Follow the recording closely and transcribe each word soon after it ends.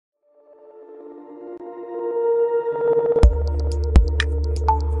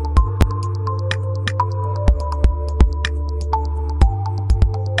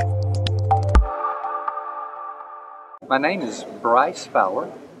My name is Brice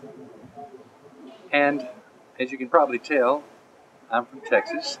Fowler, and as you can probably tell, I'm from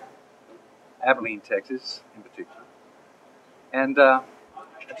Texas, Abilene, Texas in particular. And I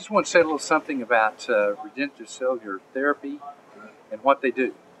just want to say a little something about regenerative cellular therapy and what they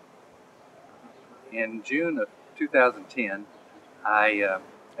do. In June of 2010,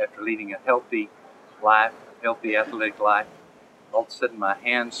 after leading a healthy life, healthy athletic life, all of a sudden my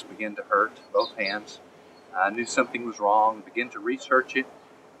hands began to hurt, both hands. I knew something was wrong, began to research it,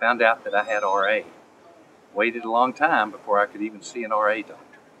 found out that I had RA. Waited a long time before I could even see an RA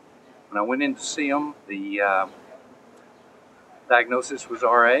doctor. When I went in to see him, the diagnosis was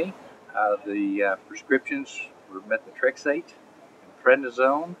RA. The prescriptions were methotrexate and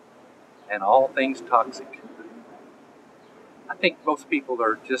prednisone and all things toxic. I think most people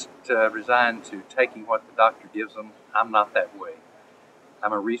are just resigned to taking what the doctor gives them. I'm not that way.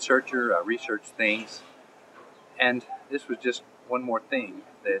 I'm a researcher. I research things. And this was just one more thing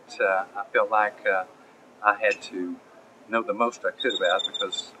that I felt like I had to know the most I could about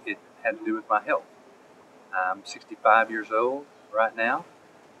because it had to do with my health. I'm 65 years old right now,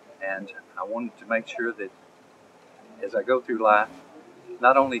 and I wanted to make sure that as I go through life,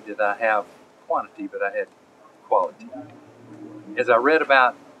 not only did I have quantity, but I had quality. As I read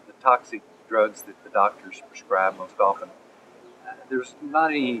about the toxic drugs that the doctors prescribe most often, there's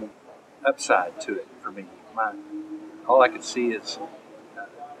not any upside to it for me. All I could see is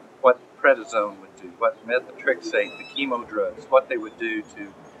what prednisone would do, what methotrexate, the chemo drugs, what they would do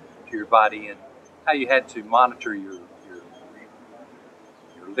to your body, and how you had to monitor your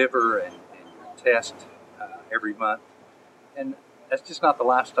liver and your test every month. And that's just not the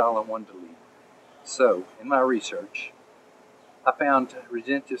lifestyle I wanted to lead. So, in my research, I found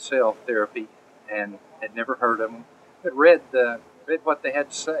regenerative cell therapy and had never heard of them, but read what they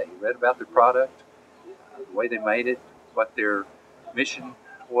had to say, read about their product, the way they made it, what their mission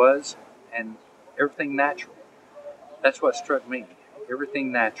was, and everything natural. That's what struck me,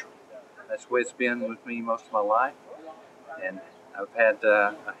 everything natural. That's the way it's been with me most of my life, and I've had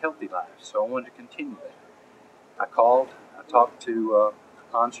a healthy life, so I wanted to continue that. I talked to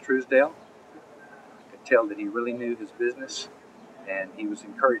Hans Truesdale. I could tell that he really knew his business, and he was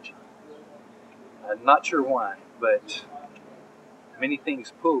encouraging. I'm not sure why, but many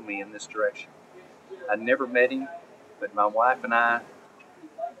things pulled me in this direction. I never met him, but my wife and I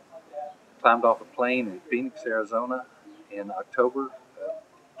climbed off a plane in Phoenix, Arizona in October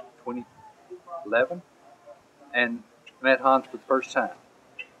of 2011 and met Hans for the first time.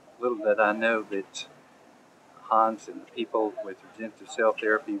 Little did I know that Hans and the people with regenerative cell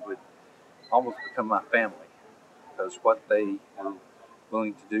therapy would almost become my family, because what they were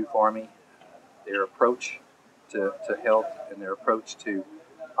willing to do for me, their approach to health and their approach to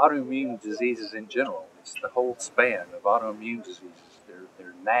autoimmune diseases in general. It's the whole span of autoimmune diseases.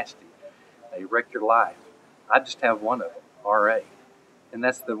 They're nasty. They wreck your life. I just have one of them, RA, and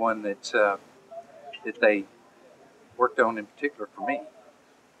that's the one that they worked on in particular for me.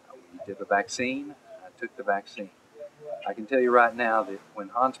 We did the vaccine. I took the vaccine. I can tell you right now that when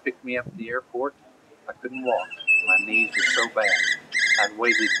Hans picked me up at the airport, I couldn't walk. My knees were so bad. I'd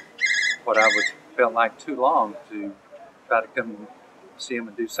waited felt like too long to try to come see him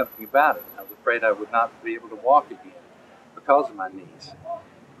and do something about it. I was afraid I would not be able to walk again because of my knees.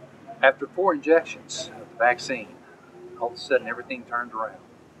 After 4 injections of the vaccine, all of a sudden everything turned around.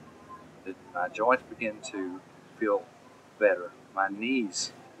 My joints began to feel better. My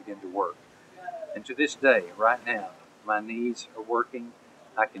knees began to work. And to this day, right now, my knees are working.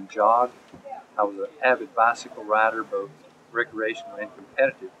 I can jog. I was an avid bicycle rider, both recreational and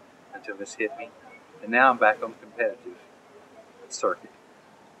competitive, until this hit me. And now I'm back on the competitive circuit.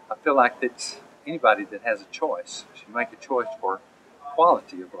 I feel like that anybody that has a choice should make a choice for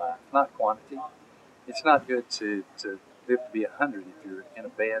quality of life, not quantity. It's not good to live to be 100 if you're in a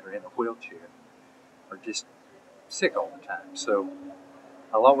bed or in a wheelchair or just sick all the time. So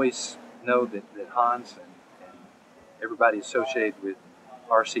I'll always know that Hans and everybody associated with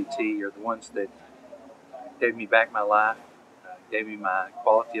RCT are the ones that gave me back my life, gave me my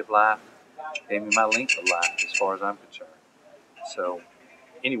quality of life, gave me my length of life as far as I'm concerned. So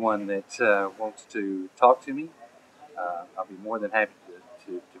anyone that wants to talk to me, I'll be more than happy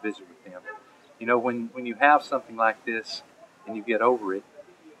to visit with them. You know, when you have something like this and you get over it,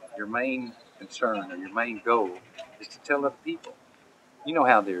 your main concern or your main goal is to tell other people. You know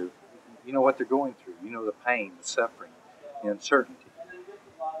you know what they're going through. You know the pain, the suffering, the uncertainty.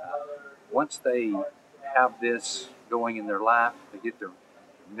 Once they have this going in their life, they get their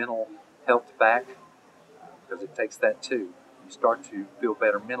mental health back, because it takes that too. You start to feel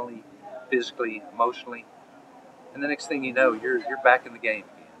better mentally, physically, emotionally. and the next thing you know, you're back in the game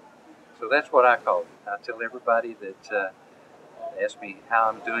again. So that's what I call it. I tell everybody that ask me how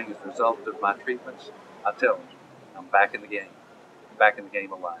I'm doing as a result of my treatments. I tell them I'm back in the game, back in the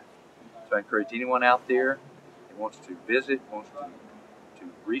game alive. So I encourage anyone out there that wants to visit, wants to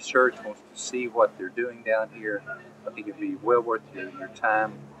research, wants to see what they're doing down here. I think it'd be well worth your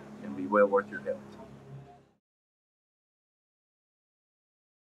time and be well worth your health.